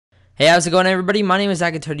Hey, how's it going, everybody? My name is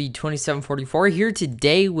IconRotator2744 here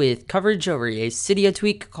today with coverage over a Cydia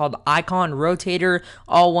tweak called IconRotator,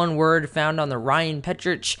 all one word, found on the Ryan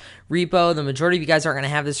Petrich repo. The majority of you guys aren't going to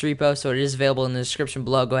have this repo, so it is available in the description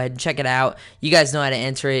below. Go ahead and check it out. You guys know how to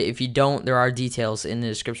enter it. If you don't, there are details in the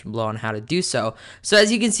description below on how to do so. So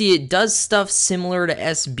as you can see, it does stuff similar to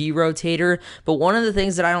SB Rotator, but one of the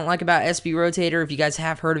things that I don't like about SB Rotator, if you guys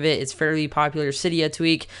have heard of it, it's a fairly popular Cydia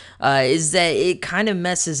tweak, is that it kind of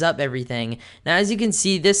messes up everything. Now, as you can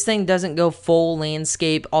see, this thing doesn't go full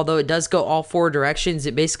landscape, although it does go all four directions.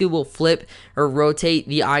 It basically will flip or rotate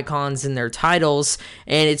the icons in their titles,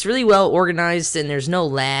 and it's really well organized, and there's no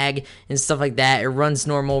lag and stuff like that. It runs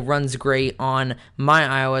normal, runs great on my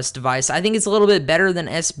iOS device. I think it's a little bit better than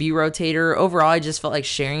SB Rotator. Overall, I just felt like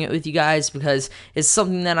sharing it with you guys because it's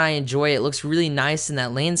something that I enjoy. It looks really nice in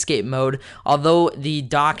that landscape mode. Although the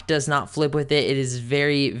dock does not flip with it, it is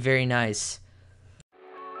very, very nice.